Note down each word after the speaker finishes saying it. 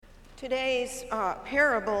Today's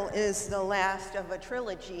parable is the last of a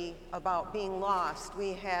trilogy about being lost.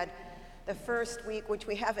 We had the first week, which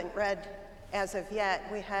we haven't read as of yet,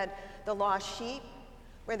 we had the lost sheep,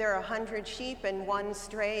 where there are 100 sheep and one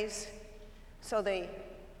strays. So the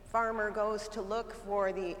farmer goes to look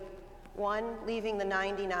for the one, leaving the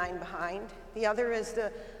 99 behind. The other is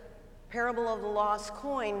the parable of the lost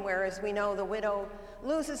coin, where, as we know, the widow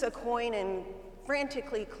loses a coin and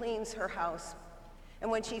frantically cleans her house. And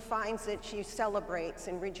when she finds it, she celebrates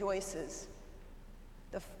and rejoices.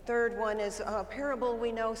 The third one is a parable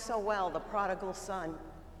we know so well, the prodigal son.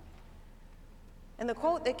 And the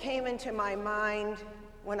quote that came into my mind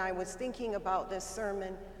when I was thinking about this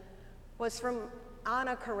sermon was from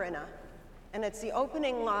Anna Karenina. And it's the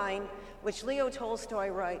opening line, which Leo Tolstoy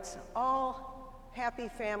writes, "All happy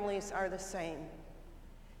families are the same,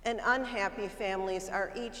 and unhappy families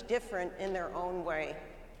are each different in their own way."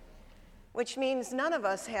 Which means none of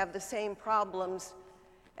us have the same problems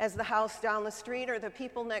as the house down the street or the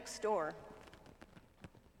people next door.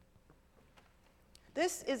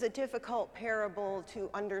 This is a difficult parable to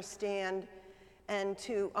understand and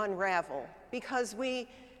to unravel, because we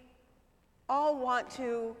all want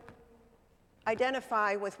to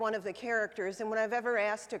identify with one of the characters. And when I've ever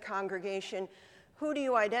asked a congregation, who do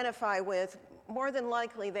you identify with? More than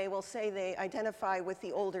likely they will say they identify with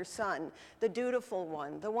the older son, the dutiful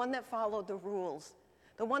one, the one that followed the rules,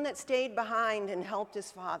 the one that stayed behind and helped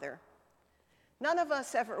his father. None of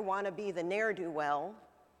us ever want to be the ne'er-do-well,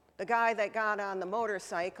 the guy that got on the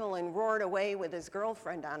motorcycle and roared away with his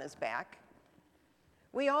girlfriend on his back.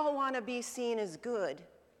 We all want to be seen as good.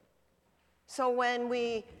 So when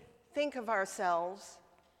we think of ourselves,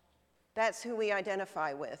 that's who we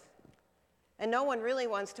identify with. And no one really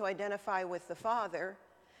wants to identify with the father,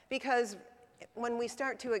 because when we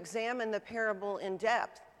start to examine the parable in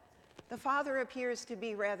depth, the father appears to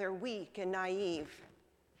be rather weak and naive.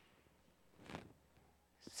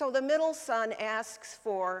 So the middle son asks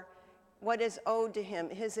for what is owed to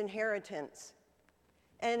him, his inheritance.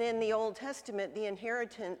 And in the Old Testament, the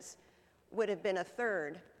inheritance would have been a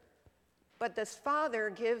third. But this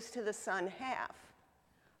father gives to the son half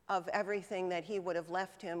of everything that he would have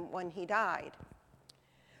left him when he died.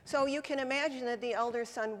 So you can imagine that the elder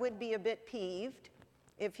son would be a bit peeved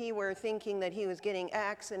if he were thinking that he was getting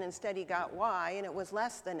X and instead he got Y and it was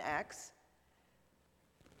less than X.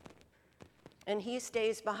 And he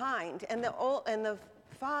stays behind. And the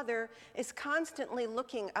father is constantly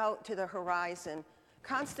looking out to the horizon,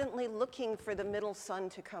 constantly looking for the middle son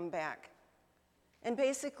to come back. And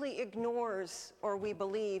basically ignores, or we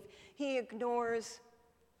believe, he ignores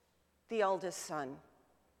the eldest son.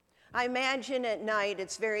 I imagine at night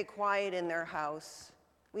it's very quiet in their house.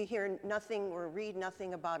 We hear nothing or read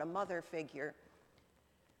nothing about a mother figure.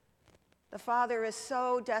 The father is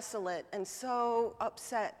so desolate and so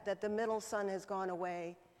upset that the middle son has gone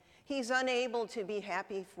away. He's unable to be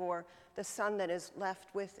happy for the son that is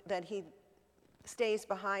left with, that he stays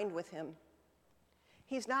behind with him.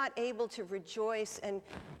 He's not able to rejoice and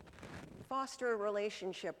foster a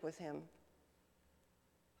relationship with him.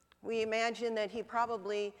 We imagine that he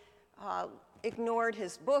probably ignored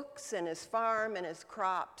his books and his farm and his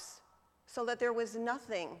crops, so that there was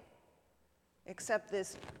nothing except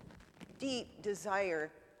this deep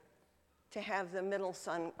desire to have the middle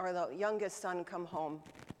son or the youngest son come home.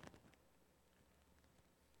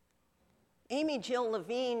 Amy Jill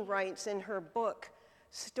Levine writes in her book,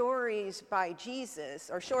 Stories by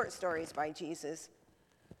Jesus, or Short Stories by Jesus,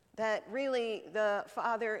 that really the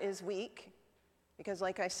father is weak, because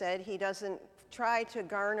like I said, he doesn't try to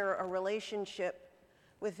garner a relationship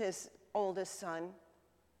with his oldest son.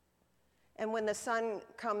 And when the son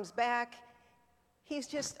comes back, he's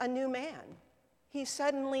just a new man. He's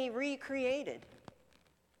suddenly recreated.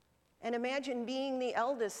 And imagine being the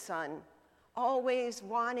eldest son, always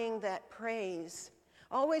wanting that praise,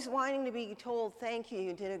 always wanting to be told, "Thank you,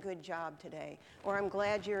 you did a good job today," or "I'm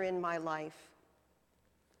glad you're in my life."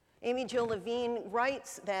 Amy Jill Levine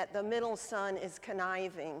writes that the middle son is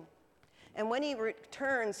conniving. And when he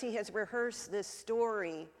returns, he has rehearsed this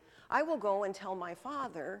story. "I will go and tell my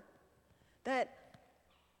father that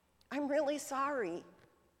I'm really sorry.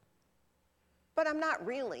 But I'm not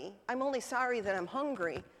really. I'm only sorry that I'm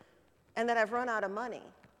hungry and that I've run out of money.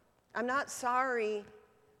 I'm not sorry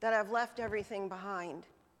that I've left everything behind."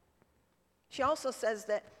 She also says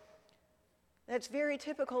that that's very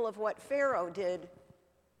typical of what Pharaoh did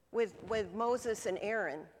with Moses and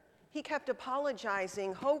Aaron. He kept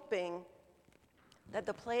apologizing, hoping that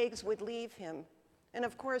the plagues would leave him. And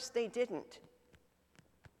of course, they didn't.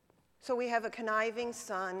 So we have a conniving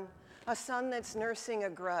son, a son that's nursing a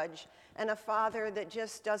grudge, and a father that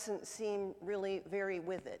just doesn't seem really very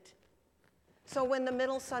with it. So when the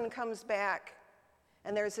middle son comes back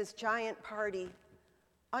and there's this giant party,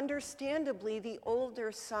 understandably, the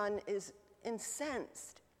older son is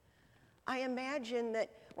incensed. I imagine that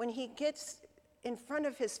when he gets in front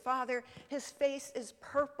of his father, his face is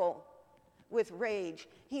purple with rage.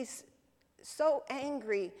 He's so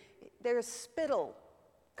angry, there's spittle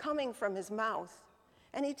coming from his mouth.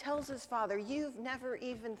 And he tells his father, "You've never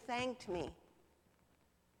even thanked me."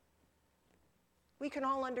 We can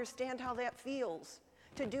all understand how that feels,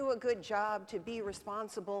 to do a good job, to be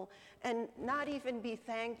responsible, and not even be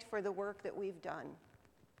thanked for the work that we've done.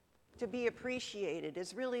 To be appreciated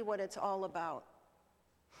is really what it's all about.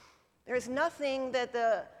 There's nothing that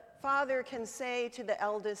the father can say to the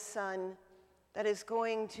eldest son that is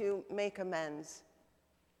going to make amends.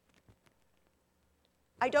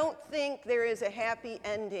 I don't think there is a happy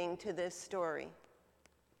ending to this story.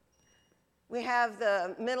 We have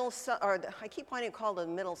the middle son, I keep wanting to call her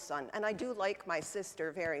the middle son, and I do like my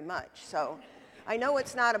sister very much, so I know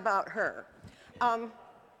it's not about her.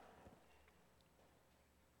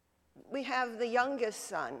 We have the youngest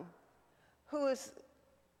son, who is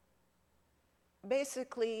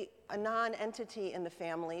basically a non-entity in the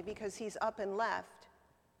family because he's up and left,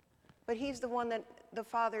 but he's the one that the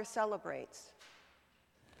father celebrates.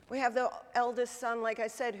 We have the eldest son, like I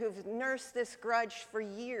said, who's nursed this grudge for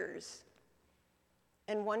years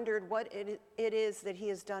and wondered what it is that he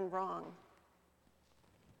has done wrong.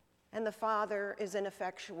 And the father is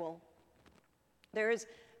ineffectual. There is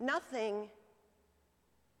nothing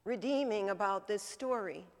redeeming about this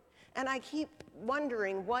story. And I keep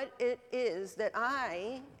wondering what it is that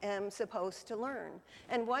I am supposed to learn.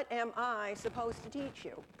 And what am I supposed to teach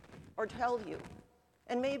you or tell you?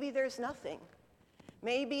 And maybe there's nothing.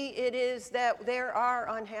 Maybe it is that there are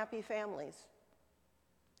unhappy families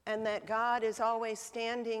and that God is always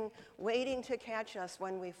standing, waiting to catch us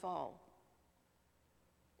when we fall.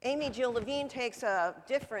 Amy Jill Levine takes a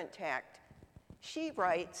different tact. She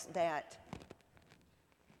writes that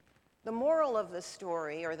the moral of the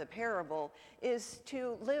story or the parable is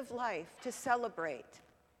to live life, to celebrate,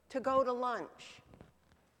 to go to lunch,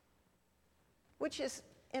 which is,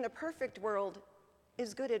 in a perfect world,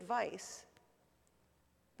 is good advice.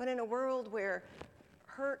 But in a world where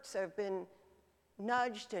hurts have been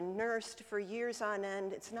nudged and nursed for years on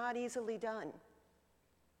end, it's not easily done.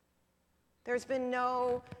 There's been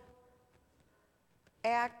no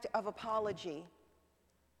act of apology.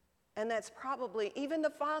 And that's probably, even the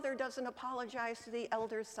father doesn't apologize to the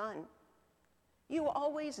elder son. You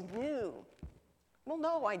always knew. Well,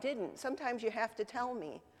 no, I didn't. Sometimes you have to tell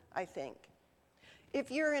me, I think. If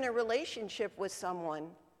you're in a relationship with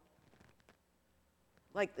someone,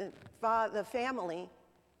 like the family,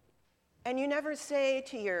 and you never say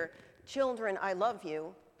to your children, "I love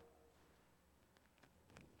you,"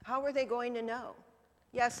 how are they going to know?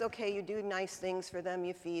 Yes, okay, you do nice things for them,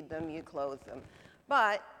 you feed them, you clothe them.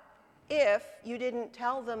 But if you didn't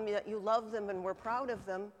tell them that you love them and were proud of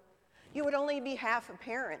them, you would only be half a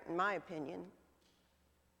parent, in my opinion.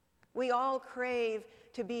 We all crave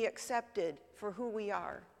to be accepted for who we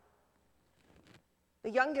are. The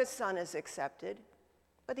youngest son is accepted,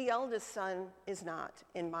 but the eldest son is not,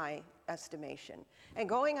 in my estimation. And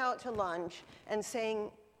going out to lunch and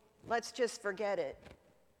saying, "Let's just forget it,"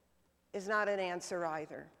 is not an answer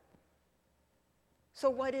either. So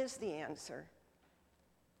what is the answer?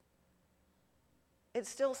 It's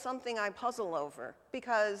still something I puzzle over,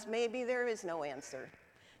 because maybe there is no answer.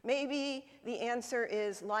 Maybe the answer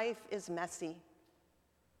is life is messy.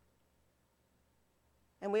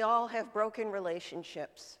 And we all have broken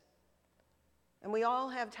relationships. And we all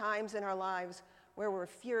have times in our lives where we're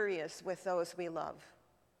furious with those we love,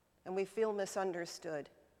 and we feel misunderstood.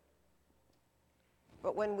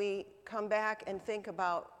 But when we come back and think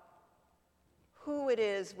about who it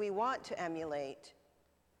is we want to emulate,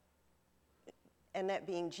 and that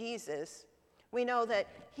being Jesus, we know that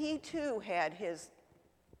he too had his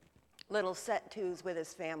little set-tos with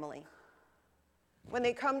his family. When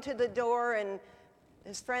they come to the door and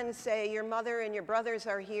his friends say, "Your mother and your brothers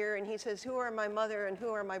are here," and he says, "Who are my mother and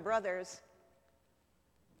who are my brothers?"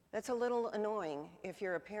 That's a little annoying if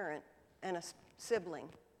you're a parent and a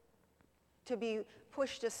sibling, to be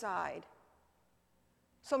pushed aside.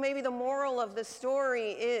 So maybe the moral of the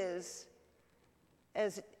story is,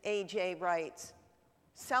 as A.J. writes,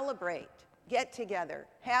 celebrate, get together,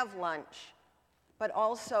 have lunch, but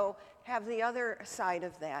also have the other side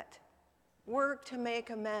of that. Work to make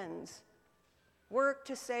amends. Work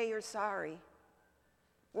to say you're sorry.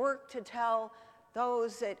 Work to tell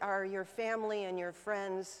those that are your family and your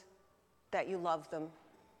friends that you love them.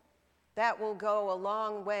 That will go a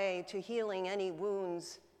long way to healing any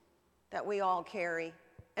wounds that we all carry,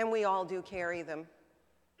 and we all do carry them.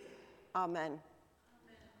 Amen.